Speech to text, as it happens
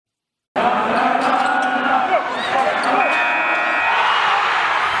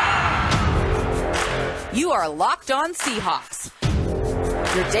are Locked On Seahawks,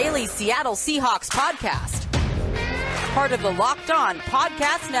 your daily Seattle Seahawks podcast. Part of the Locked On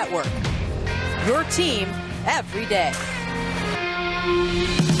Podcast Network, your team every day.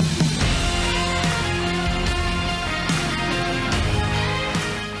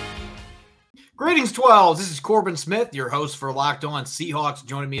 Greetings, 12s. This is Corbin Smith, your host for Locked On Seahawks.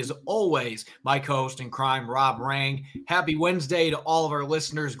 Joining me as always, my co-host in crime, Rob Rang. Happy Wednesday to all of our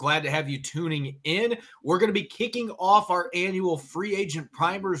listeners. Glad to have you tuning in. We're going to be kicking off our annual free agent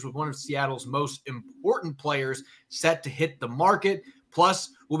primers with one of Seattle's most important players set to hit the market. Plus,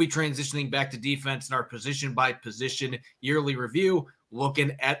 we'll be transitioning back to defense in our position-by-position yearly review,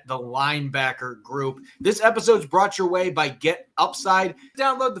 looking at the linebacker group. This episode is brought your way by Get Upside.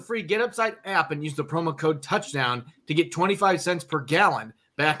 Download the free Get Upside app and use the promo code TOUCHDOWN to get 25 cents per gallon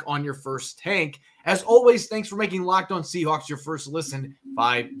back on your first tank. As always, thanks for making Locked On Seahawks your first listen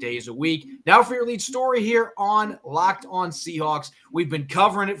 5 days a week. Now for your lead story here on Locked On Seahawks. We've been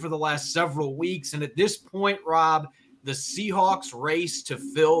covering it for the last several weeks, and at this point, Rob, the Seahawks race to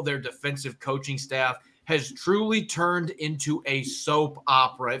fill their defensive coaching staff has truly turned into a soap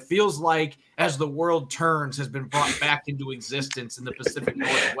opera. It feels like as the world turns has been brought back into existence in the Pacific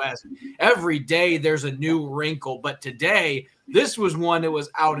Northwest. Every day there's a new wrinkle, but today this was one that was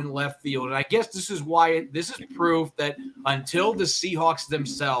out in left field. And I guess this is why this is proof that until the Seahawks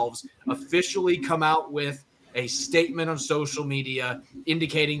themselves officially come out with a statement on social media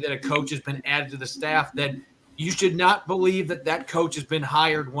indicating that a coach has been added to the staff, that you should not believe that that coach has been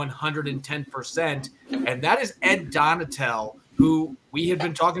hired 110%. And that is Ed Donatell, who we had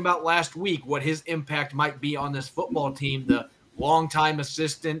been talking about last week, what his impact might be on this football team, the longtime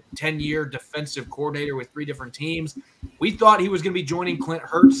assistant, 10-year defensive coordinator with 3 different teams. We thought he was going to be joining Clint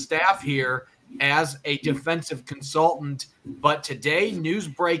Hurtt's staff here as a defensive consultant. But today, news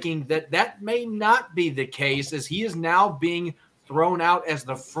breaking that may not be the case, as he is now being thrown out as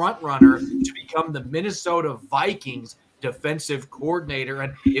the front runner to become the Minnesota Vikings defensive coordinator.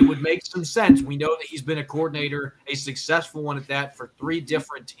 And it would make some sense. We know that he's been a coordinator, a successful one at that, for 3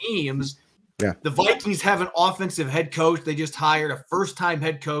 different teams. Yeah. The Vikings have an offensive head coach. They just hired a first-time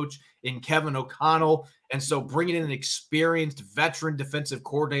head coach in Kevin O'Connell. And so bringing in an experienced veteran defensive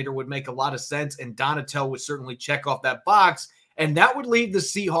coordinator would make a lot of sense. And Donatell would certainly check off that box. And that would leave the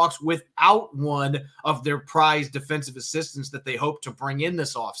Seahawks without one of their prized defensive assistants that they hope to bring in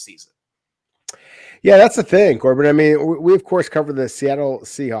this offseason. Yeah, that's the thing, Corbin. I mean, we of course cover the Seattle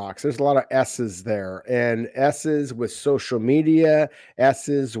Seahawks. There's a lot of S's there, and S's with social media,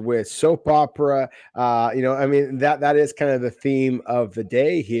 S's with soap opera. I mean, that is kind of the theme of the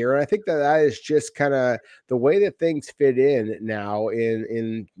day here. And I think that is just kind of the way that things fit in now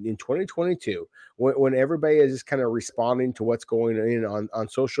in 2022. When everybody is just kind of responding to what's going on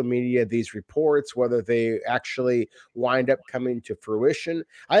social media, these reports, whether they actually wind up coming to fruition.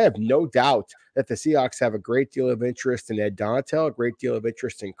 I have no doubt that the Seahawks have a great deal of interest in Ed Donatell, a great deal of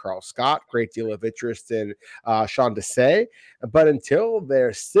interest in Carl Scott, great deal of interest in Sean Desai. But until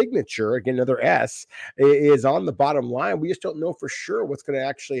their signature, again, another S, is on the bottom line, we just don't know for sure what's going to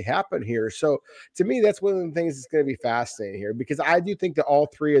actually happen here. So to me, that's one of the things that's going to be fascinating here, because I do think that all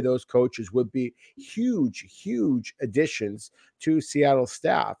 3 of those coaches would be huge additions to Seattle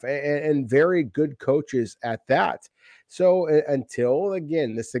staff, and very good coaches at that. So until,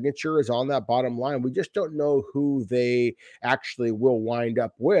 again, the signature is on that bottom line, we just don't know who they actually will wind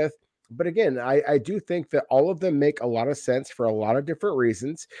up with. But again, I do think that all of them make a lot of sense for a lot of different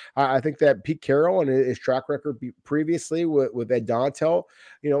reasons. I think that Pete Carroll and his track record previously with Ed Donatell,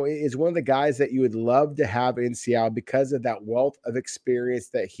 is one of the guys that you would love to have in Seattle because of that wealth of experience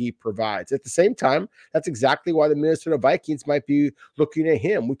that he provides. At the same time, that's exactly why the Minnesota Vikings might be looking at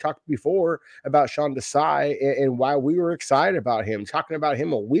him. We talked before about Sean Desai and why we were excited about him, talking about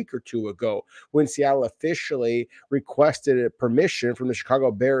him a week or 2 ago when Seattle officially requested permission from the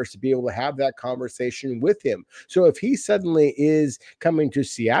Chicago Bears to be able to have that conversation with him. So if he suddenly is coming to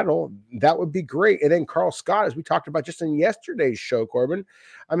Seattle, that would be great. And then Carl Scott, as we talked about just in yesterday's show, Corbin,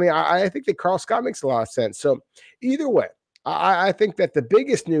 I mean, I think that Carl Scott makes a lot of sense. So either way, I think that the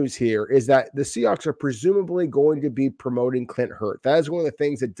biggest news here is that the Seahawks are presumably going to be promoting Clint Hurtt. That is one of the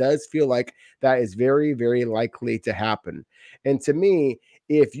things that does feel like that is very, very likely to happen. And to me,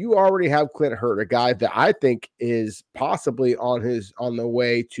 if you already have Clint Hurtt, a guy that I think is possibly on the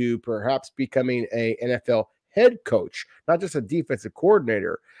way to perhaps becoming a NFL head coach, not just a defensive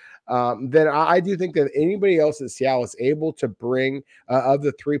coordinator, then I do think that anybody else in Seattle is able to bring of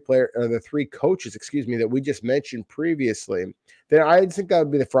the 3 coaches, that we just mentioned previously, then I think that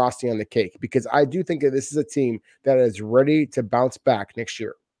would be the frosting on the cake, because I do think that this is a team that is ready to bounce back next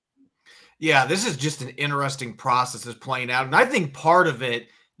year. Yeah, this is just an interesting process that's playing out. And I think part of it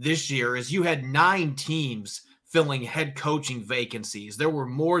this year is you had 9 teams filling head coaching vacancies. There were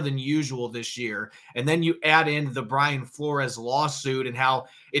more than usual this year. And then you add in the Brian Flores lawsuit and how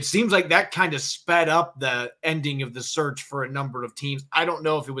it seems like that kind of sped up the ending of the search for a number of teams. I don't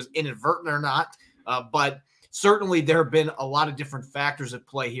know if it was inadvertent or not, but certainly there have been a lot of different factors at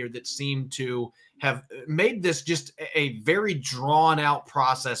play here that seem to have made this just a very drawn out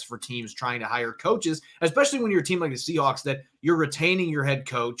process for teams trying to hire coaches, especially when you're a team like the Seahawks, that you're retaining your head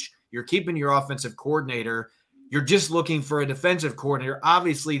coach, you're keeping your offensive coordinator, you're just looking for a defensive coordinator.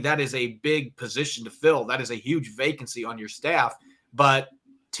 Obviously, that is a big position to fill. That is a huge vacancy on your staff. But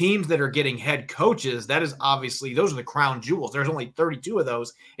teams that are getting head coaches, that is obviously, those are the crown jewels. There's only 32 of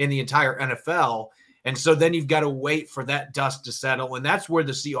those in the entire NFL. And so then you've got to wait for that dust to settle. And that's where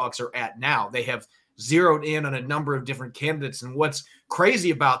the Seahawks are at now. They have zeroed in on a number of different candidates. And what's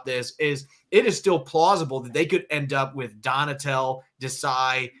crazy about this is it is still plausible that they could end up with Donatell,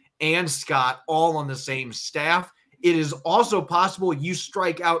 Desai, and Scott all on the same staff. It is also possible you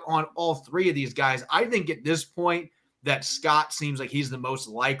strike out on all 3 of these guys. I think at this point that Scott seems like he's the most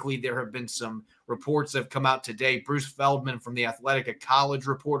likely. There have been some reports that have come out today. Bruce Feldman from The Athletic, a college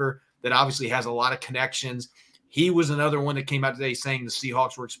reporter that obviously has a lot of connections. He was another one that came out today saying the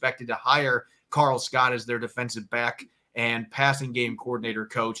Seahawks were expected to hire Carl Scott as their defensive back and passing game coordinator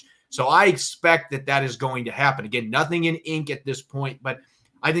coach. So I expect that that is going to happen. Again, nothing in ink at this point, but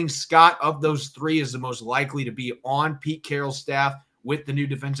I think Scott of those 3 is the most likely to be on Pete Carroll's staff with the new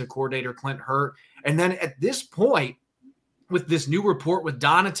defensive coordinator, Clint Hurt. And then at this point, with this new report with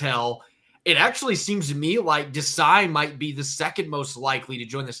Donatell, it actually seems to me like Desai might be the second most likely to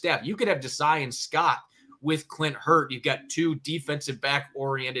join the staff. You could have Desai and Scott with Clint Hurt. You've got 2 defensive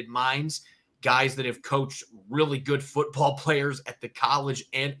back-oriented minds, guys that have coached really good football players at the college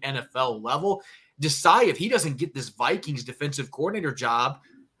and NFL level. Desai, if he doesn't get this Vikings defensive coordinator job,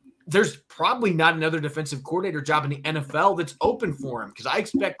 there's probably not another defensive coordinator job in the NFL that's open for him, because I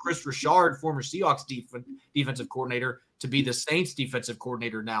expect Chris Richard, former Seahawks defensive coordinator, to be the Saints defensive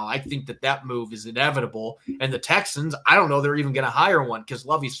coordinator now. I think that move is inevitable. And the Texans, I don't know they're even going to hire one, because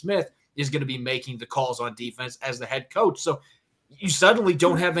Lovie Smith is going to be making the calls on defense as the head coach. So you suddenly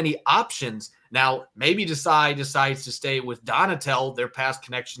don't have any options. Now, maybe Desai decides to stay with Donatell, their past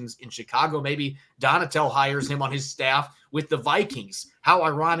connections in Chicago. Maybe Donatell hires him on his staff with the Vikings. How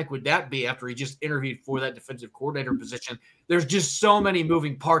ironic would that be after he just interviewed for that defensive coordinator position? There's just so many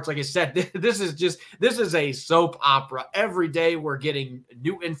moving parts. Like I said, this is a soap opera. Every day we're getting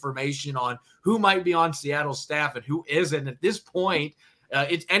new information on who might be on Seattle's staff and who isn't. At this point,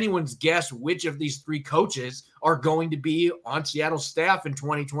 it's anyone's guess which of these 3 coaches are going to be on Seattle's staff in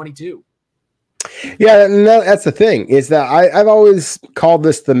 2022. Yeah, and that's the thing, is that I've always called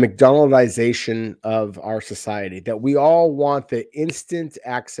this the McDonaldization of our society, that we all want the instant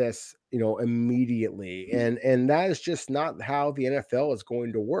access, immediately. And that is just not how the NFL is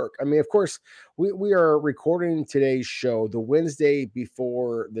going to work. I mean, of course, we are recording today's show the Wednesday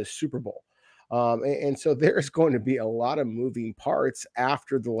before the Super Bowl. And so there's going to be a lot of moving parts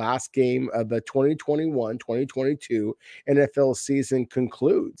after the last game of the 2021-2022 NFL season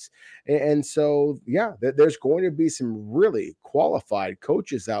concludes. And so, yeah, there's going to be some really qualified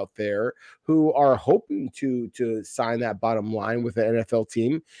coaches out there who are hoping to sign that bottom line with the NFL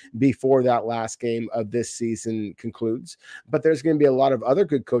team before that last game of this season concludes. But there's going to be a lot of other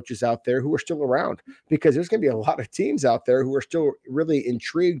good coaches out there who are still around, because there's going to be a lot of teams out there who are still really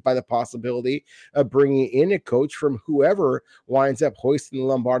intrigued by the possibility of bringing in a coach from whoever winds up hoisting the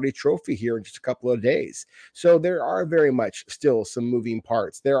Lombardi Trophy here in just a couple of days. So there are very much still some moving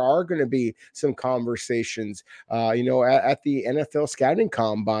parts. There are going to be some conversations, at the NFL scouting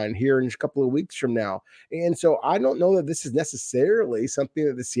combine here in a couple of weeks from now. And so I don't know that this is necessarily something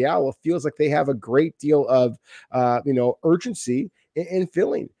that the Seattle feels like they have a great deal of, urgency in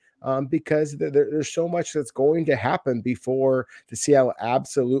filling. Because there's so much that's going to happen before the Seattle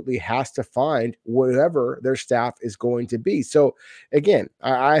absolutely has to find whatever their staff is going to be. So again,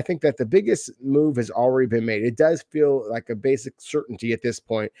 I think that the biggest move has already been made. It does feel like a basic certainty at this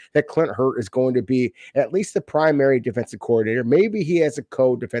point that Clint Hurt is going to be at least the primary defensive coordinator. Maybe he has a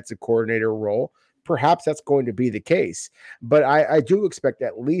co-defensive coordinator role. Perhaps that's going to be the case. But I do expect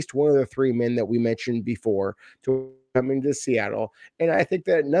at least one of the 3 men that we mentioned before to come into Seattle. And I think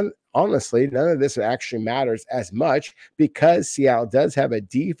that honestly, none of this actually matters as much because Seattle does have a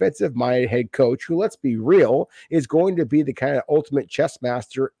defensive-minded head coach who, let's be real, is going to be the kind of ultimate chess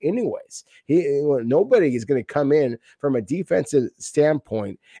master anyways. Nobody is going to come in from a defensive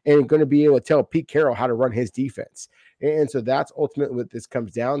standpoint and going to be able to tell Pete Carroll how to run his defense. And so that's ultimately what this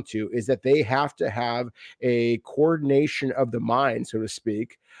comes down to, is that they have to have a coordination of the mind, so to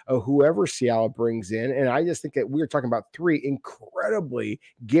speak, of whoever Seattle brings in. And I just think that we're talking about three incredibly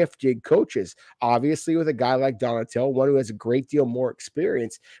gifted coaches, obviously with a guy like Donatel, one who has a great deal more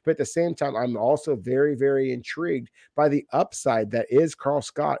experience. But at the same time, I'm also very, very intrigued by the upside that is Carl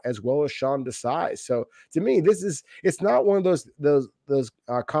Scott as well as Sean Desai. So to me, it's not one of those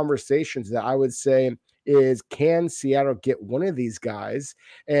conversations that I would say is, can Seattle get one of these guys?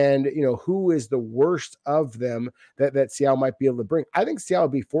 And, who is the worst of them that Seattle might be able to bring? I think Seattle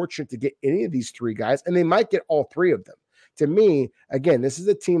would be fortunate to get any of these three guys, and they might get all three of them. To me, again, this is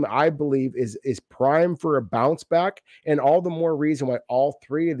a team I believe is prime for a bounce back, and all the more reason why all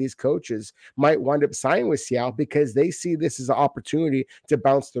three of these coaches might wind up signing with Seattle, because they see this as an opportunity to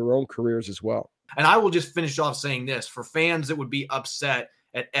bounce their own careers as well. And I will just finish off saying this for fans that would be upset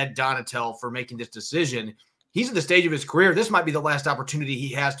at Ed Donatel for making this decision. He's at the stage of his career. This might be the last opportunity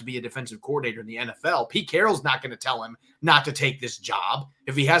he has to be a defensive coordinator in the NFL. Pete Carroll's not going to tell him not to take this job.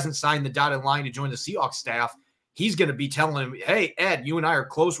 If he hasn't signed the dotted line to join the Seahawks staff, he's going to be telling him, hey, Ed, you and I are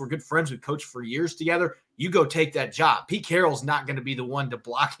close. We're good friends. We've coached for years together. You go take that job. Pete Carroll's not going to be the one to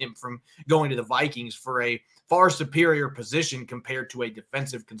block him from going to the Vikings for a far superior position compared to a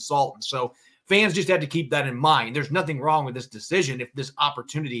defensive consultant. So fans just had to keep that in mind. There's nothing wrong with this decision if this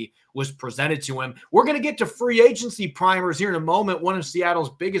opportunity was presented to him. We're going to get to free agency primers here in a moment. One of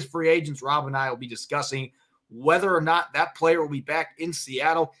Seattle's biggest free agents, Rob and I will be discussing whether or not that player will be back in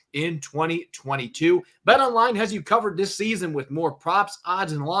Seattle in 2022. BetOnline has you covered this season with more props,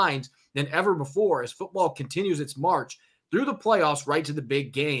 odds, and lines than ever before as football continues its march through the playoffs right to the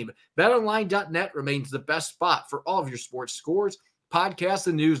big game. BetOnline.net remains the best spot for all of your sports scores, podcasts,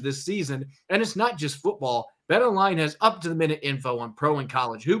 and news this season. And it's not just football. BetOnline has up-to-the-minute info on pro and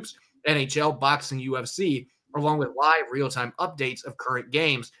college hoops, NHL, boxing, UFC, along with live real-time updates of current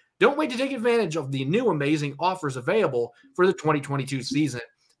games. Don't wait to take advantage of the new amazing offers available for the 2022 season.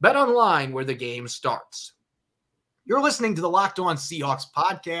 BetOnline, where the game starts. You're listening to the Locked On Seahawks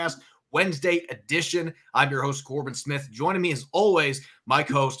podcast, Wednesday edition. I'm your host, Corbin Smith. Joining me as always, my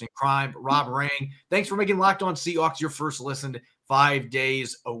co-host in crime, Rob Rang. Thanks for making Locked On Seahawks your first listen 5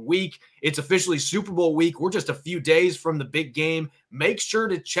 days a week. It's officially Super Bowl week. We're just a few days from the big game. Make sure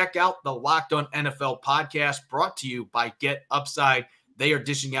to check out the Locked On NFL podcast brought to you by Get Upside. They are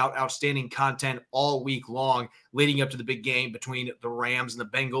dishing out outstanding content all week long leading up to the big game between the Rams and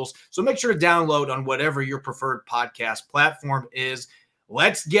the Bengals. So make sure to download on whatever your preferred podcast platform is.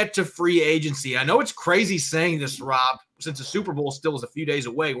 Let's get to free agency. I know it's crazy saying this, Rob, since the Super Bowl still is a few days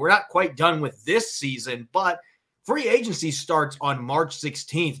away. We're not quite done with this season, but free agency starts on March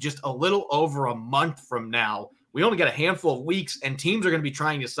 16th, just a little over a month from now. We only got a handful of weeks, and teams are going to be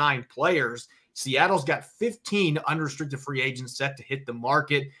trying to sign players. Seattle's got 15 unrestricted free agents set to hit the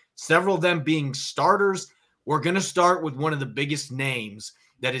market, several of them being starters. We're going to start with one of the biggest names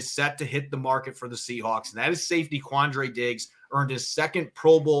that is set to hit the market for the Seahawks, and that is safety Quandre Diggs. Earned his second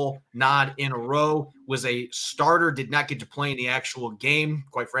Pro Bowl nod in a row, was a starter, did not get to play in the actual game.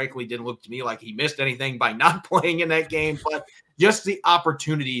 Quite frankly, didn't look to me like he missed anything by not playing in that game, but just the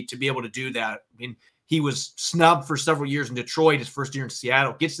opportunity to be able to do that. I mean, he was snubbed for several years in Detroit, his first year in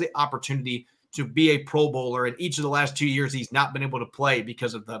Seattle, gets the opportunity to be a Pro Bowler. And each of the last 2 years, he's not been able to play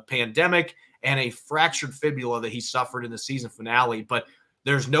because of the pandemic and a fractured fibula that he suffered in the season finale. But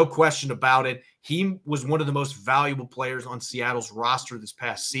there's no question about it. He was one of the most valuable players on Seattle's roster this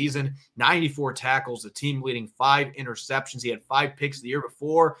past season. 94 tackles, the team leading 5 interceptions. He had 5 picks the year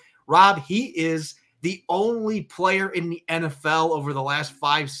before. Rob, he is the only player in the NFL over the last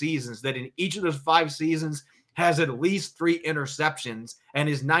 5 seasons that in each of those 5 seasons has at least 3 interceptions, and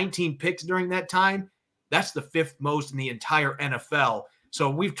his 19 picks during that time, that's the 5th most in the entire NFL. So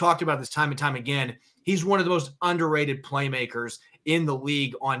we've talked about this time and time again. He's one of the most underrated playmakers in the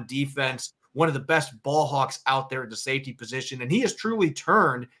league on defense, one of the best ball hawks out there at the safety position, and he has truly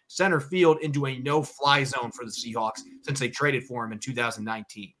turned center field into a no-fly zone for the Seahawks since they traded for him in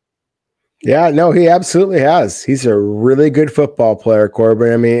 2019. Yeah, no, he absolutely has. He's a really good football player,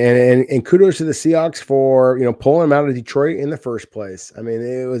 Corbin. I mean, and kudos to the Seahawks for, pulling him out of Detroit in the first place. I mean,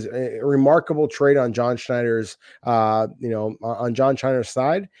 it was a remarkable trade on John Schneider's, on John Schneider's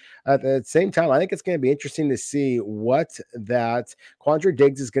side. At the same time, I think it's going to be interesting to see what that Quandre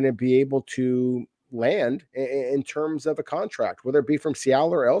Diggs is going to be able to land in terms of a contract, whether it be from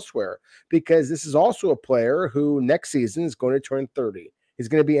Seattle or elsewhere, because this is also a player who next season is going to turn 30. He's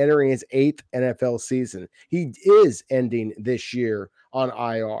going to be entering his 8th NFL season. He is ending this year on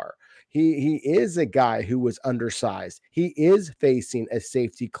IR. He is a guy who was undersized. He is facing a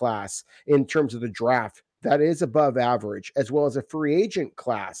safety class in terms of the draft that is above average, as well as a free agent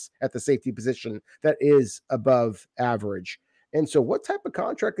class at the safety position that is above average. And so what type of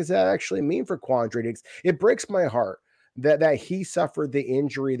contract does that actually mean for Quandre Diggs? It breaks my heart that he suffered the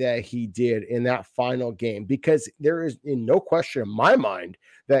injury that he did in that final game, because there is in no question in my mind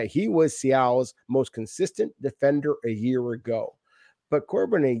that he was Seattle's most consistent defender a year ago. But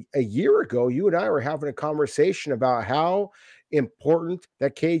Corbin, a year ago, you and I were having a conversation about how important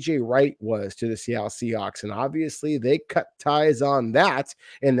that KJ Wright was to the Seattle Seahawks. And obviously they cut ties on that.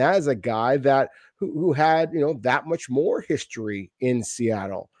 And that is a guy that who had, that much more history in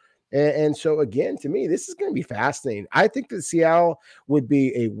Seattle. And so again, to me, this is going to be fascinating. I think that Seattle would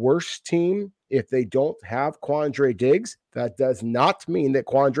be a worse team if they don't have Quandre Diggs. That does not mean that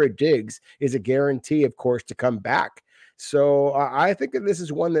Quandre Diggs is a guarantee, of course, to come back. So I think that this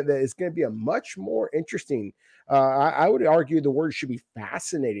is one that is going to be a much more interesting, I would argue the word should be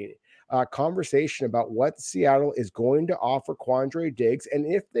fascinating, conversation about what Seattle is going to offer Quandre Diggs. And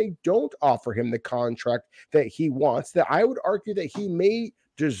if they don't offer him the contract that he wants, that I would argue that he may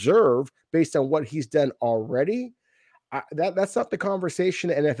deserve based on what he's done already. That's not the conversation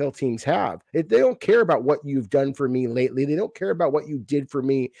that NFL teams have. They don't care about what you've done for me lately. They don't care about what you did for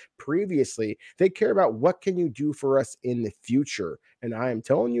me previously. They care about what can you do for us in the future. And I am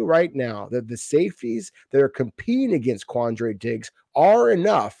telling you right now that the safeties that are competing against Quandre Diggs are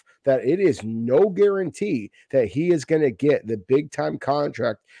enough that it is no guarantee that he is going to get the big time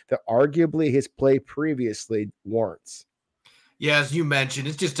contract that arguably his play previously warrants. Yeah, as you mentioned,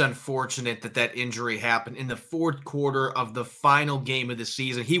 it's just unfortunate that injury happened in the fourth quarter of the final game of the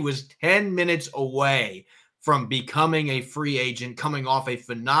season. He was 10 minutes away from becoming a free agent, coming off a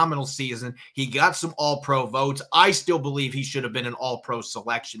phenomenal season. He got some all-pro votes. I still believe he should have been an all-pro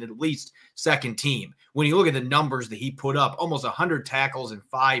selection, at least second team. When you look at the numbers that he put up, almost 100 tackles and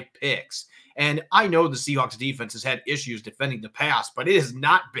 5 picks. And I know the Seahawks defense has had issues defending the pass, but it has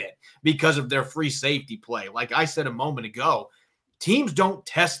not been because of their free safety play. Like I said a moment ago, teams don't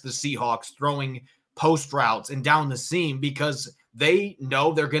test the Seahawks throwing post routes and down the seam because they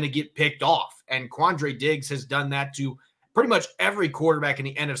know they're going to get picked off. And Quandre Diggs has done that to pretty much every quarterback in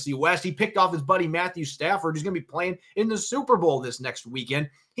the NFC West. He picked off his buddy Matthew Stafford, who's going to be playing in the Super Bowl this next weekend.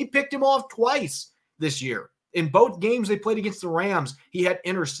 He picked him off twice this year. In both games they played against the Rams, he had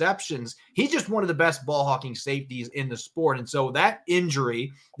interceptions. He's just one of the best ball hawking safeties in the sport. And so that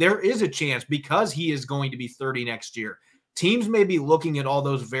injury, there is a chance because he is going to be 30 next year. Teams may be looking at all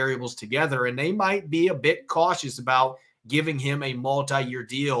those variables together, and they might be a bit cautious about giving him a multi-year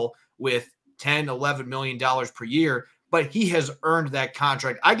deal with $10, $11 million per year, but he has earned that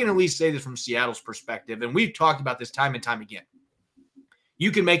contract. I can at least say this from Seattle's perspective, and we've talked about this time and time again.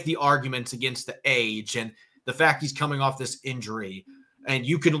 You can make the arguments against the age and the fact he's coming off this injury, and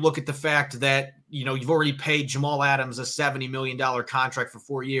you can look at the fact that, you've already paid Jamal Adams a $70 million contract for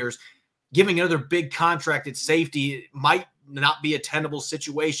 4 years. Giving another big contract at safety might not be a tenable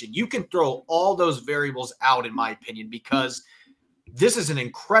situation. You can throw all those variables out, in my opinion, because this is an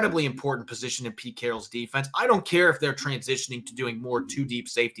incredibly important position in Pete Carroll's defense. I don't care if they're transitioning to doing more two deep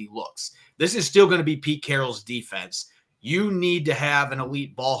safety looks. This is still going to be Pete Carroll's defense. You need to have an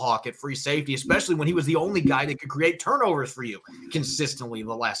elite ball hawk at free safety, especially when he was the only guy that could create turnovers for you consistently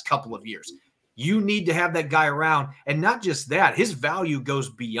the last couple of years. You need to have that guy around. And not just that, his value goes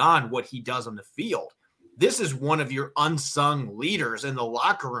beyond what he does on the field. This is one of your unsung leaders in the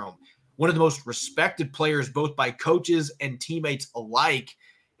locker room, one of the most respected players, both by coaches and teammates alike.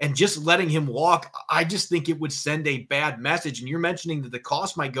 And just letting him walk, I just think it would send a bad message. And you're mentioning that the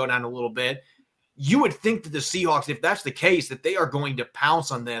cost might go down a little bit. You would think that the Seahawks, if that's the case, that they are going to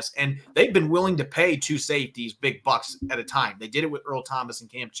pounce on this. And they've been willing to pay two safeties big bucks at a time. They did it with Earl Thomas and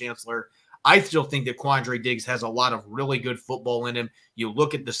Cam Chancellor. I still think that Quandre Diggs has a lot of really good football in him. You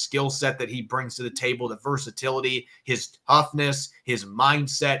look at the skill set that he brings to the table, the versatility, his toughness, his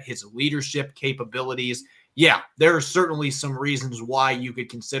mindset, his leadership capabilities. Yeah, there are certainly some reasons why you could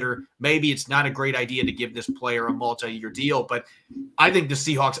consider maybe it's not a great idea to give this player a multi-year deal, but I think the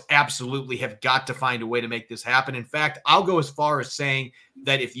Seahawks absolutely have got to find a way to make this happen. In fact, I'll go as far as saying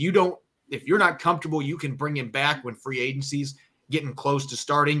that if you're not comfortable, you can bring him back when free agency's getting close to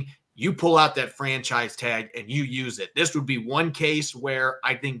starting. You pull out that franchise tag and you use it. This would be one case where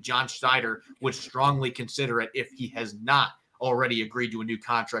I think John Schneider would strongly consider it if he has not already agreed to a new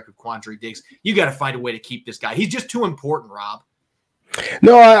contract with Quandre Diggs. You got to find a way to keep this guy. He's just too important, Rob.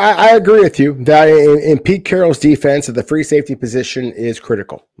 No, I agree with you that in Pete Carroll's defense, the free safety position is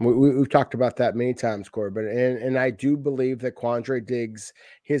critical. We've talked about that many times, Corbin, and I do believe that Quandre Diggs,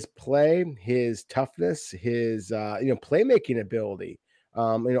 his play, his toughness, his playmaking ability,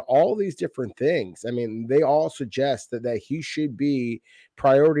 all these different things. I mean, they all suggest that he should be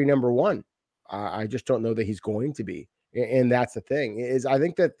priority number one. I just don't know that he's going to be. And that's the thing is, I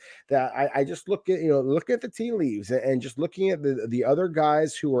think that I just look at the tea leaves and just looking at the other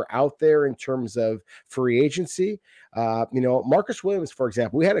guys who are out there in terms of free agency. Marcus Williams, for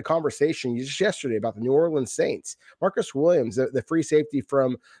example, we had a conversation just yesterday about the New Orleans Saints. Marcus Williams, the free safety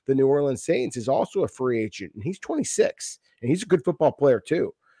from the New Orleans Saints, is also a free agent, and he's 26, and he's a good football player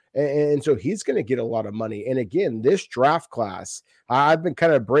too. And so he's going to get a lot of money. And again, this draft class, I've been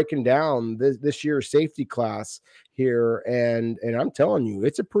kind of breaking down this year's safety class here, and I'm telling you,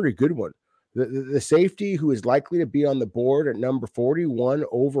 it's a pretty good one. The safety who is likely to be on the board at number 41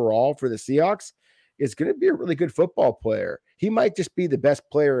 overall for the Seahawks is going to be a really good football player. He might just be the best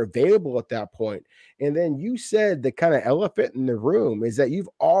player available at that point. And then you said the kind of elephant in the room is that you've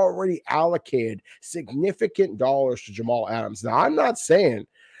already allocated significant dollars to Jamal Adams. Now, I'm not saying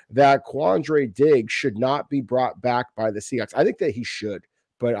that Quandre Diggs should not be brought back by the Seahawks. I think that he should.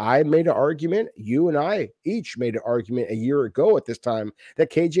 But I made an argument, you and I each made an argument a year ago at this time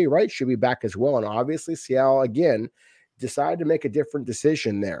that KJ Wright should be back as well. And obviously Seattle, again, decided to make a different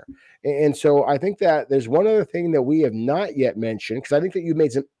decision there. And so I think that there's one other thing that we have not yet mentioned, because I think that you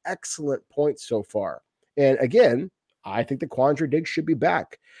made some excellent points so far. And again, I think that Quandre Diggs should be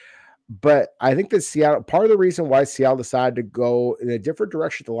back. But I think that Seattle, part of the reason why Seattle decided to go in a different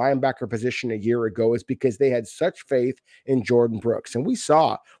direction at the linebacker position a year ago is because they had such faith in Jordan Brooks. And we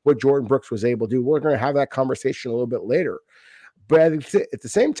saw what Jordan Brooks was able to do. We're going to have that conversation a little bit later. But at the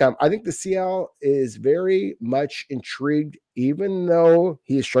same time, I think the Seattle is very much intrigued, even though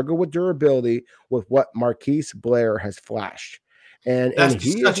he has struggled with durability, with what Marquise Blair has flashed. And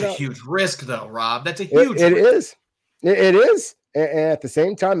that's such a huge risk, though, Rob. That's a huge risk. It is. It is. And at the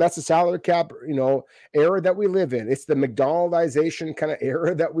same time, that's the salary cap, era that we live in. It's the McDonaldization kind of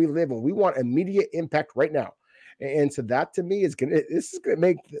era that we live in. We want immediate impact right now. And so that to me is going to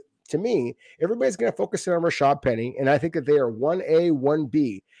make, to me, everybody's going to focus in on Rashad Penny. And I think that they are 1A,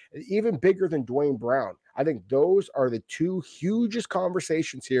 1B, even bigger than Dwayne Brown. I think those are the two hugest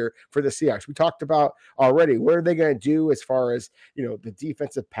conversations here for the Seahawks. We talked about already, what are they going to do as far as, the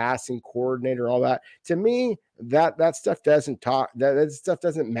defensive passing coordinator, all that. To me, that stuff doesn't that stuff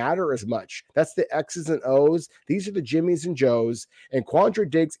doesn't matter as much. That's the X's and O's. These are the Jimmies and Joes. And Quandre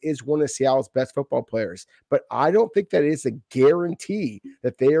Diggs is one of Seattle's best football players. But I don't think that is a guarantee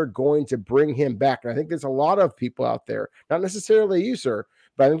that they are going to bring him back. And I think there's a lot of people out there, not necessarily you, sir,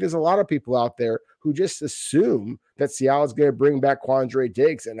 but I think there's a lot of people out there who just assume that Seattle is going to bring back Quandre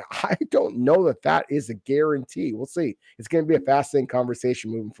Diggs. And I don't know that that is a guarantee. We'll see. It's going to be a fascinating conversation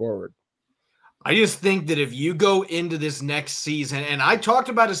moving forward. I just think that if you go into this next season, and I talked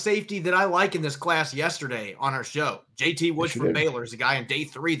about a safety that I like in this class yesterday on our show, JT Woods from Baylor is a guy on day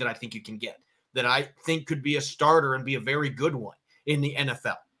 3 that I think you can get, that I think could be a starter and be a very good one in the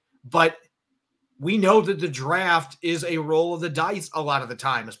NFL. But we know that the draft is a roll of the dice a lot of the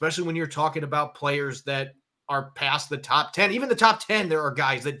time, especially when you're talking about players that are past the top 10. Even the top 10, there are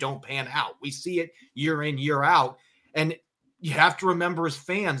guys that don't pan out. We see it year in, year out. And you have to remember as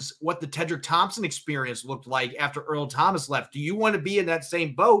fans what the Tedrick Thompson experience looked like after Earl Thomas left. Do you want to be in that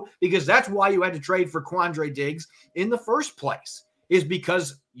same boat? Because that's why you had to trade for Quandre Diggs in the first place, is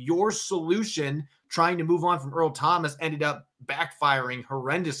because your solution trying to move on from Earl Thomas ended up backfiring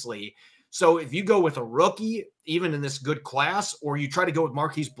horrendously. So if you go with a rookie, even in this good class, or you try to go with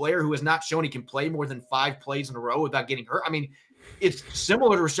Marquise Blair, who has not shown he can play more than 5 plays in a row without getting hurt. I mean, it's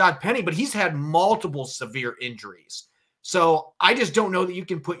similar to Rashad Penny, but he's had multiple severe injuries. So I just don't know that you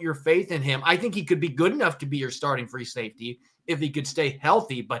can put your faith in him. I think he could be good enough to be your starting free safety if he could stay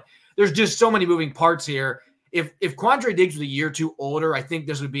healthy, but there's just so many moving parts here. If Quandre Diggs was a year or two older, I think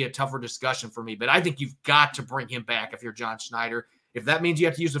this would be a tougher discussion for me, but I think you've got to bring him back if you're John Schneider. If that means you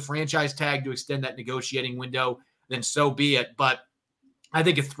have to use the franchise tag to extend that negotiating window, then so be it. But I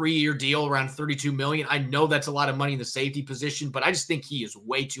think a 3-year deal around $32 million, I know that's a lot of money in the safety position, but I just think he is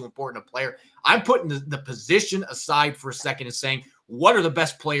way too important a player. I'm putting the position aside for a second and saying, what are the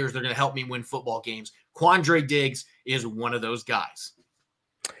best players that are going to help me win football games? Quandre Diggs is one of those guys.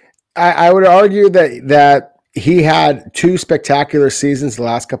 I would argue that he had two spectacular seasons the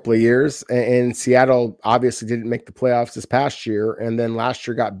last couple of years, and Seattle obviously didn't make the playoffs this past year, and then last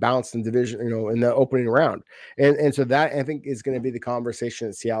year got bounced in division, in the opening round. And so that, I think, is going to be the conversation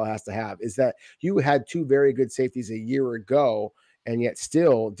that Seattle has to have, is that you had two very good safeties a year ago, and yet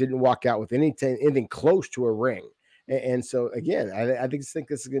still didn't walk out with anything close to a ring. And so again, I think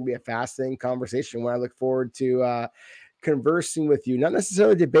this is going to be a fascinating conversation when I look forward to conversing with you, not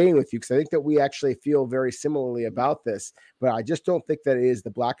necessarily debating with you, because I think that we actually feel very similarly about this, but I just don't think that it is the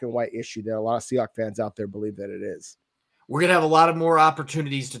black and white issue that a lot of Seahawks fans out there believe that it is. We're going to have a lot of more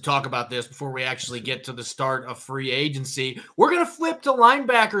opportunities to talk about this before we actually get to the start of free agency. We're going to flip to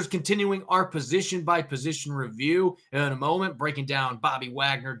linebackers, continuing our position by position review in a moment, breaking down Bobby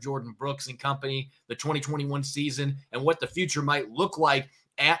Wagner, Jordan Brooks and company, the 2021 season, and what the future might look like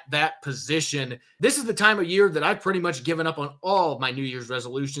at that position. This is the time of year that I've pretty much given up on all of my New Year's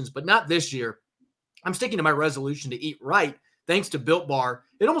resolutions, but not this year. I'm sticking to my resolution to eat right. Thanks to Built Bar,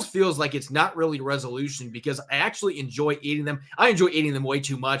 it almost feels like it's not really a resolution because I actually enjoy eating them. I enjoy eating them way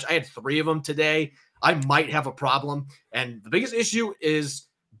too much. I had 3 of them today. I might have a problem. And the biggest issue is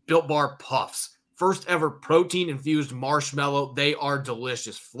Built Bar Puffs. First ever protein-infused marshmallow. They are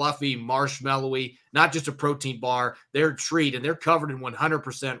delicious, fluffy, marshmallowy, not just a protein bar. They're a treat, and they're covered in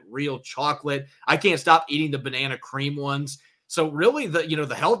 100% real chocolate. I can't stop eating the banana cream ones. So really,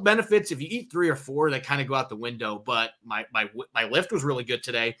 the health benefits, if you eat 3 or 4, they kind of go out the window. But my lift was really good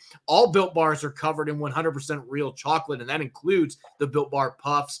today. All Built Bars are covered in 100% real chocolate, and that includes the Built Bar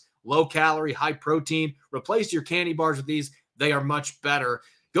Puffs, low calorie, high protein. Replace your candy bars with these. They are much better.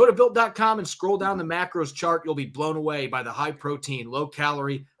 Go to Built.com and scroll down the macros chart. You'll be blown away by the high protein, low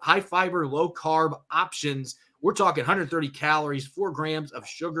calorie, high fiber, low carb options. We're talking 130 calories, 4 grams of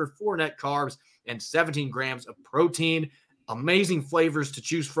sugar, 4 net carbs, and 17 grams of protein. Amazing flavors to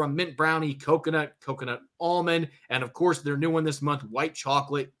choose from: mint brownie, coconut almond, and of course their new one this month, white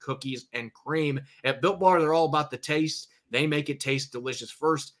chocolate, cookies, and cream. At Built Bar, they're all about the taste. They make it taste delicious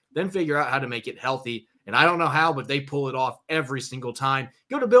first, then figure out how to make it healthy. And I don't know how, but they pull it off every single time.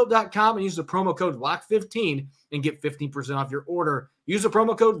 Go to Built.com and use the promo code LOCK15 and get 15% off your order. Use the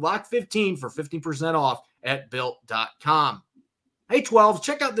promo code LOCK15 for 15% off at Built.com. Hey, 12,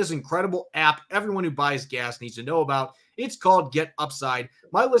 check out this incredible app everyone who buys gas needs to know about. It's called Get Upside.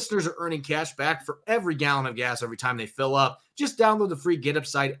 My listeners are earning cash back for every gallon of gas every time they fill up. Just download the free Get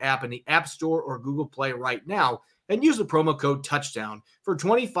Upside app in the App Store or Google Play right now and use the promo code TOUCHDOWN for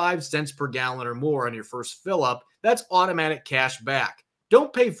 25 cents per gallon or more on your first fill up. That's automatic cash back.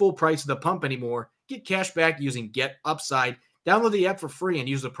 Don't pay full price at the pump anymore. Get cash back using Get Upside. Download the app for free and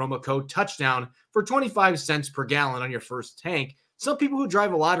use the promo code TOUCHDOWN for 25 cents per gallon on your first tank. Some people who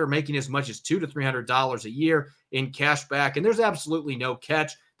drive a lot are making as much as $200 to $300 a year in cash back, and there's absolutely no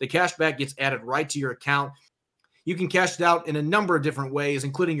catch. The cash back gets added right to your account. You can cash it out in a number of different ways,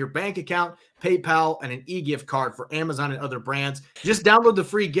 including your bank account, PayPal, and an e-gift card for Amazon and other brands. Just download the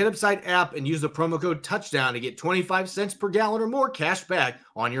free Get Upside app and use the promo code TOUCHDOWN to get 25 cents per gallon or more cash back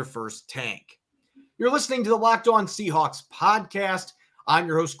on your first tank. You're listening to the Locked On Seahawks podcast. I'm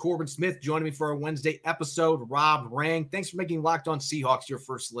your host, Corbin Smith. Joining me for our Wednesday episode, Rob Rang. Thanks for making Locked On Seahawks your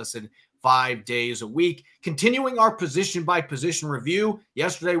first listen 5 days a week. Continuing our position-by-position review.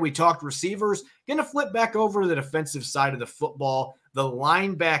 Yesterday, we talked receivers. Going to flip back over to the defensive side of the football. The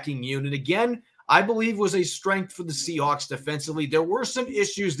linebacking unit, again, I believe was a strength for the Seahawks defensively. There were some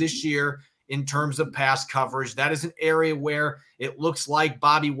issues this year in terms of pass coverage. That is an area where it looks like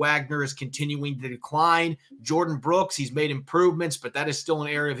Bobby Wagner is continuing to decline. Jordan Brooks, he's made improvements, but that is still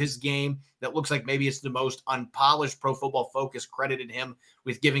an area of his game that looks like maybe it's the most unpolished. Pro Football Focus credited him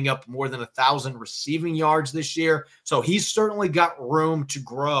with giving up more than 1,000 receiving yards this year. So he's certainly got room to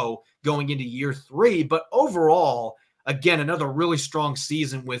grow going into year 3. But overall, again, another really strong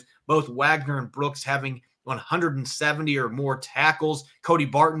season with both Wagner and Brooks having 170 or more tackles. Cody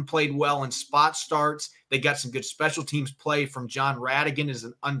Barton played well in spot starts. They got some good special teams play from John Radigan as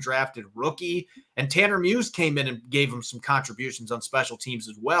an undrafted rookie. And Tanner Muse came in and gave him some contributions on special teams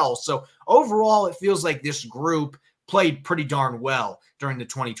as well. So overall, it feels like this group played pretty darn well during the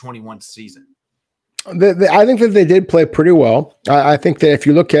 2021 season. I think that they did play pretty well. I think that if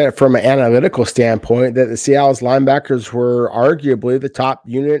you look at it from an analytical standpoint, that the Seattle's linebackers were arguably the top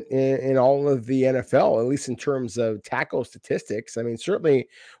unit in all of the NFL, at least in terms of tackle statistics. I mean, certainly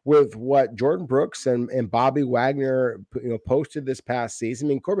with what Jordan Brooks and Bobby Wagner, posted this past season. I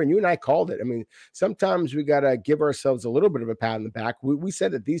mean, Corbin, you and I called it. I mean, sometimes we got to give ourselves a little bit of a pat on the back. We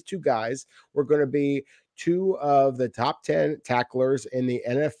said that these two guys were going to be 2 of the top 10 tacklers in the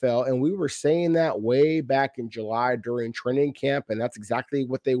NFL. And we were saying that way back in July during training camp. And that's exactly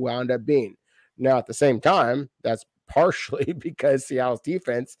what they wound up being. Now, at the same time, that's partially because Seattle's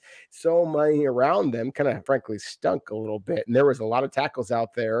defense, so many around them kind of frankly stunk a little bit. And there was a lot of tackles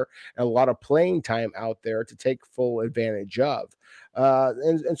out there and a lot of playing time out there to take full advantage of.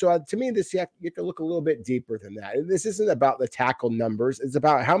 So to me, you have to look a little bit deeper than that. This isn't about the tackle numbers. It's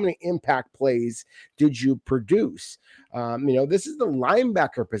about how many impact plays did you produce? This is the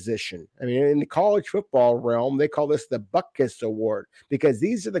linebacker position. I mean, in the college football realm, they call this the Butkus Award because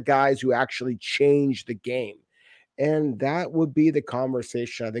these are the guys who actually change the game. And that would be the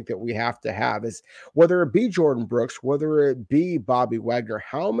conversation I think that we have to have is whether it be Jordan Brooks, whether it be Bobby Wagner,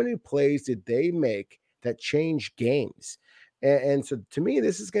 how many plays did they make that changed games? And so to me,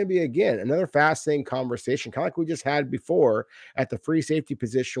 this is going to be, again, another fascinating conversation, kind of like we just had before at the free safety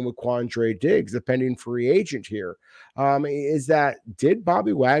position with Quandre Diggs, the pending free agent here. Is that did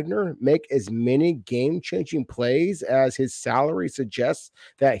Bobby Wagner make as many game-changing plays as his salary suggests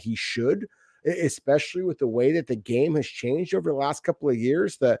that he should? Especially with the way that the game has changed over the last couple of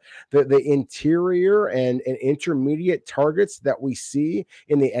years, the interior and intermediate targets that we see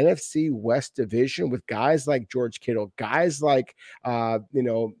in the NFC West division with guys like George Kittle, guys like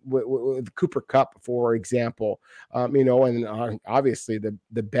with Cooper Kupp, for example, and obviously the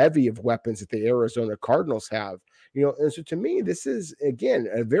bevy of weapons that the Arizona Cardinals have. And so to me, this is, again,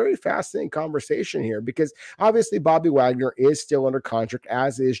 a very fascinating conversation here because obviously Bobby Wagner is still under contract,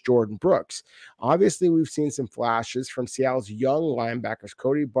 as is Jordan Brooks. Obviously, we've seen some flashes from Seattle's young linebackers,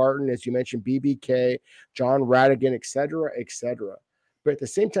 Cody Barton, as you mentioned, BBK, John Radigan, et cetera, et cetera. But at the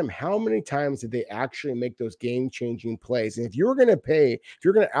same time, how many times did they actually make those game-changing plays? And if you're going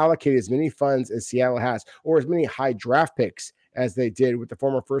to allocate as many funds as Seattle has, or as many high draft picks as they did with the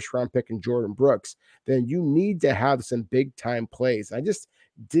former first-round pick in Jordan Brooks, then you need to have some big-time plays. I just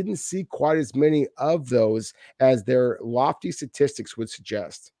didn't see quite as many of those as their lofty statistics would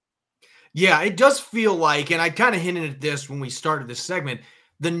suggest. Yeah, it does feel like, and I kind of hinted at this when we started this segment,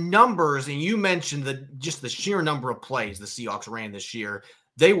 the numbers, and you mentioned the sheer number of plays the Seahawks ran this year,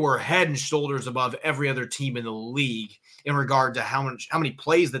 they were head and shoulders above every other team in the league in regard to how many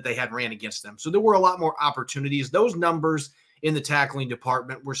plays that they had ran against them. So there were a lot more opportunities. Those numbers in the tackling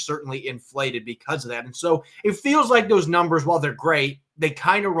department were certainly inflated because of that. And so it feels like those numbers, while they're great, they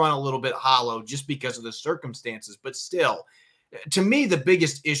kind of run a little bit hollow just because of the circumstances. But still, to me, the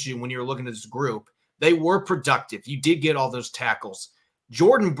biggest issue when you're looking at this group, they were productive. You did get all those tackles.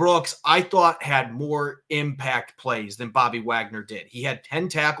 Jordan Brooks, I thought, had more impact plays than Bobby Wagner did. He had 10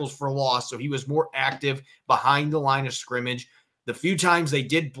 tackles for loss, so he was more active behind the line of scrimmage. The few times they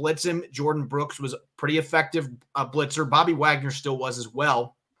did blitz him, Jordan Brooks was a pretty effective blitzer. Bobby Wagner still was as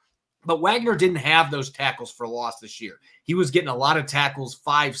well. But Wagner didn't have those tackles for loss this year. He was getting a lot of tackles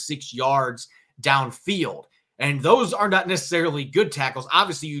 5-6 yards downfield. And those are not necessarily good tackles.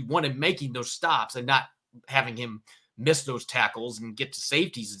 Obviously, you'd want him making those stops and not having him miss those tackles and get to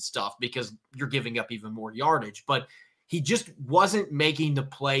safeties and stuff because you're giving up even more yardage. But he just wasn't making the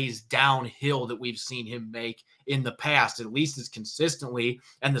plays downhill that we've seen him make in the past, at least as consistently.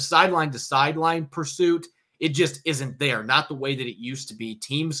 And the sideline to sideline pursuit, it just isn't there. Not the way that it used to be.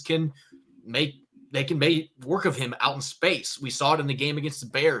 Teams can make work of him out in space. We saw it in the game against the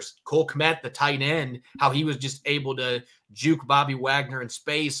Bears. Cole Kmet, the tight end, how he was just able to juke Bobby Wagner in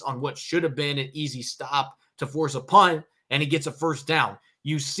space on what should have been an easy stop to force a punt, and he gets a first down.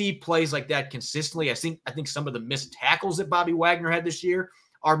 You see plays like that consistently. I think some of the missed tackles that Bobby Wagner had this year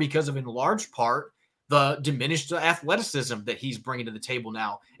are because of, in large part, the diminished athleticism that he's bringing to the table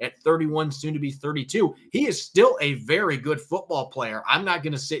now at 31, soon to be 32. He is still a very good football player. I'm not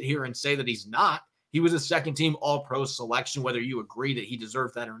going to sit here and say that he's not. He was a second-team All-Pro selection, whether you agree that he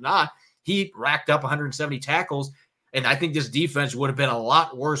deserved that or not. He racked up 170 tackles, and I think this defense would have been a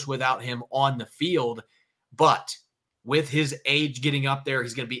lot worse without him on the field. But with his age getting up there,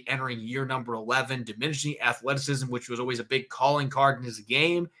 he's going to be entering year number 11, diminishing athleticism, which was always a big calling card in his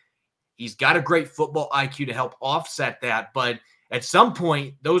game. He's got a great football IQ to help offset that, but at some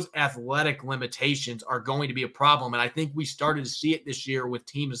point, those athletic limitations are going to be a problem, and I think we started to see it this year with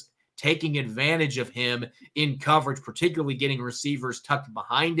teams taking advantage of him in coverage, particularly getting receivers tucked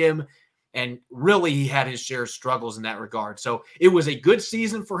behind him, and really he had his share of struggles in that regard. So it was a good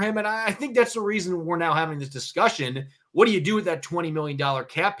season for him, and I think that's the reason we're now having this discussion. What do you do with that $20 million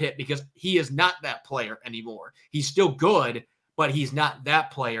cap hit? Because he is not that player anymore. He's still good, but he's not that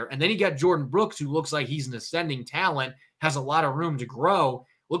player. And then you got Jordan Brooks, who looks like he's an ascending talent, has a lot of room to grow,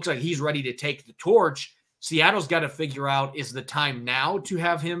 looks like he's ready to take the torch. Seattle's got to figure out, is the time now to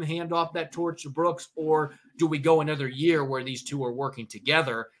have him hand off that torch to Brooks, or do we go another year where these two are working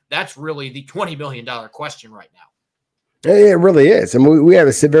together? That's really the $20 million question right now. It really is. And we had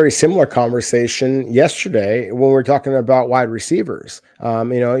a very similar conversation yesterday when we were talking about wide receivers.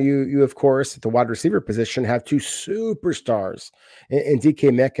 You of course, at the wide receiver position have two superstars in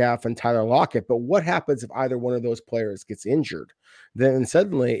DK Metcalf and Tyler Lockett. But what happens if either one of those players gets injured? Then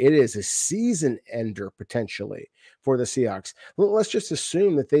suddenly it is a season ender potentially for the Seahawks. Well, let's just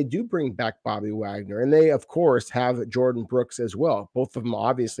assume that they do bring back Bobby Wagner, and they, of course, have Jordan Brooks as well. Both of them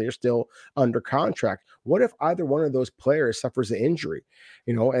obviously are still under contract. What if either one of those players suffers an injury?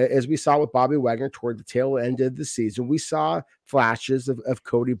 As we saw with Bobby Wagner toward the tail end of the season, we saw flashes of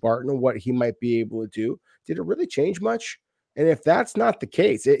Cody Barton and what he might be able to do. Did it really change much? And if that's not the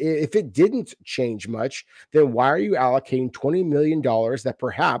case, if it didn't change much, then why are you allocating $20 million that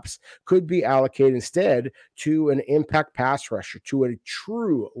perhaps could be allocated instead to an impact pass rusher, to a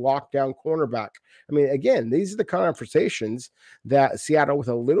true lockdown cornerback? I mean, again, these are the conversations that Seattle, with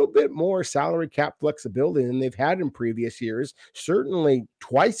a little bit more salary cap flexibility than they've had in previous years, certainly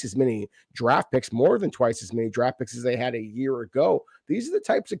twice as many draft picks, more than twice as many draft picks as they had a year ago. These are the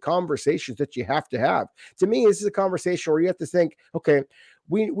types of conversations that you have to have. To me, this is a conversation where you have to think, okay,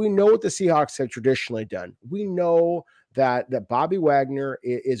 we know what the Seahawks have traditionally done. We know that Bobby Wagner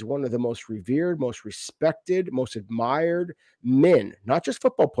is one of the most revered, most respected, most admired men, not just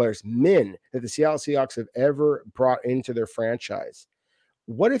football players, men that the Seattle Seahawks have ever brought into their franchise.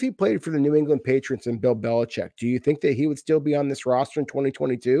 What if he played for the New England Patriots and Bill Belichick? Do you think that he would still be on this roster in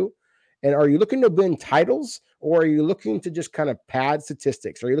 2022? And are you looking to win titles, or are you looking to just kind of pad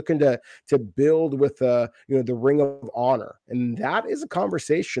statistics? Are you looking to build with the ring of honor? And that is a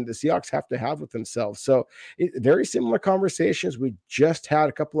conversation the Seahawks have to have with themselves. So very similar conversations we just had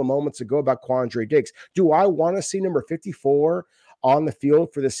a couple of moments ago about Quandre Diggs. Do I want to see number 54 on the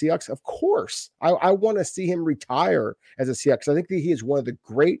field for the Seahawks? Of course. I want to see him retire as a Seahawks. I think that he is one of the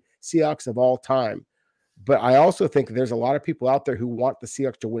great Seahawks of all time. But I also think there's a lot of people out there who want the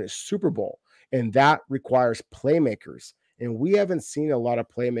Seahawks to win a Super Bowl, and that requires playmakers. And we haven't seen a lot of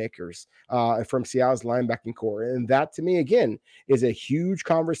playmakers from Seattle's linebacking core. And that, to me, again, is a huge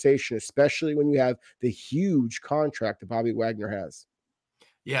conversation, especially when you have the huge contract that Bobby Wagner has.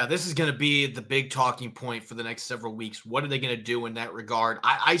 Yeah, this is going to be the big talking point for the next several weeks. What are they going to do in that regard?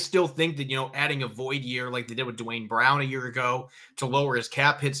 I still think that, adding a void year like they did with Dwayne Brown a year ago to lower his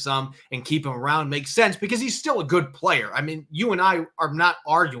cap hit some and keep him around makes sense because he's still a good player. I mean, you and I are not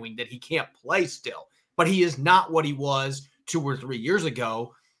arguing that he can't play still, but he is not what he was 2 or 3 years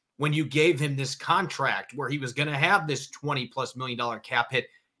ago when you gave him this contract where he was going to have this $20+ million cap hit.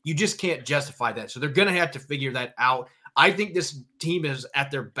 You just can't justify that. So they're going to have to figure that out. I think this team is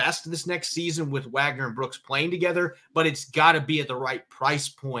at their best this next season with Wagner and Brooks playing together, but it's got to be at the right price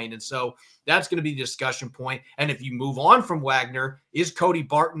point. And so that's going to be the discussion point. And if you move on from Wagner, is Cody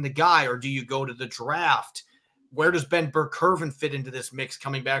Barton the guy, or do you go to the draft? Where does Ben Burr-Kirven fit into this mix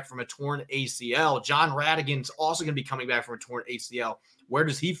coming back from a torn ACL? John Radigan's also going to be coming back from a torn ACL. Where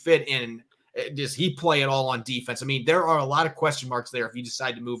does he fit in? Does he play at all on defense? I mean, there are a lot of question marks there if you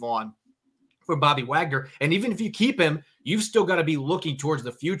decide to move on for Bobby Wagner. And even if you keep him, you've still got to be looking towards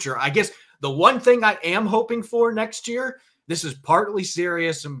the future. I guess the one thing I am hoping for next year, this is partly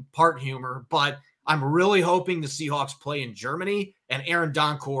serious and part humor, but I'm really hoping the Seahawks play in Germany and Aaron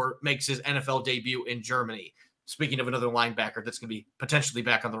Doncourt makes his NFL debut in Germany. Speaking of another linebacker that's going to be potentially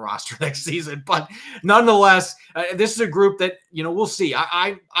back on the roster next season. But nonetheless, this is a group that, we'll see.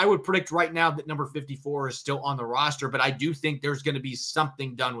 I would predict right now that number 54 is still on the roster, but I do think there's going to be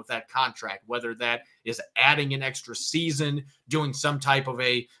something done with that contract, whether that is adding an extra season, doing some type of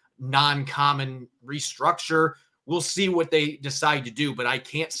a non-common restructure. We'll see what they decide to do, but I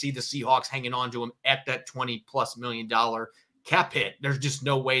can't see the Seahawks hanging on to him at that $20+ million cap hit. There's just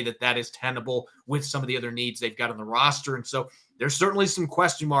no way that is tenable with some of the other needs they've got on the roster. And so there's certainly some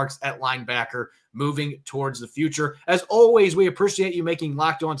question marks at linebacker moving towards the future. As always, we appreciate you making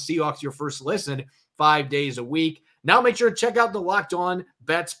Locked On Seahawks your first listen 5 days a week. Now make sure to check out the Locked On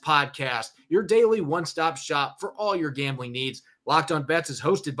Bets podcast, your daily one-stop shop for all your gambling needs. Locked On Bets is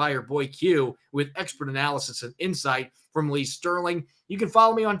hosted by your boy Q with expert analysis and insight from Lee Sterling. You can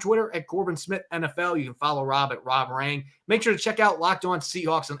follow me on Twitter at Corbin Smith NFL. You can follow Rob at Rob Rang. Make sure to check out Locked On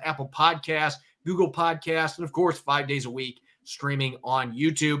Seahawks on Apple Podcasts, Google Podcasts, and of course, 5 days a week streaming on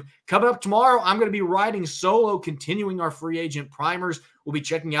YouTube. Coming up tomorrow, I'm going to be riding solo, continuing our free agent primers. We'll be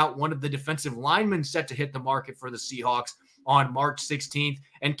checking out one of the defensive linemen set to hit the market for the Seahawks on March 16th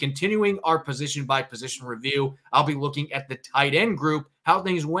and continuing our position by position review. I'll be looking at the tight end group, how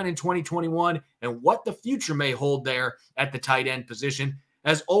things went in 2021 and what the future may hold there at the tight end position.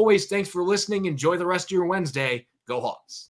 As always, thanks for listening. Enjoy the rest of your Wednesday. Go Hawks.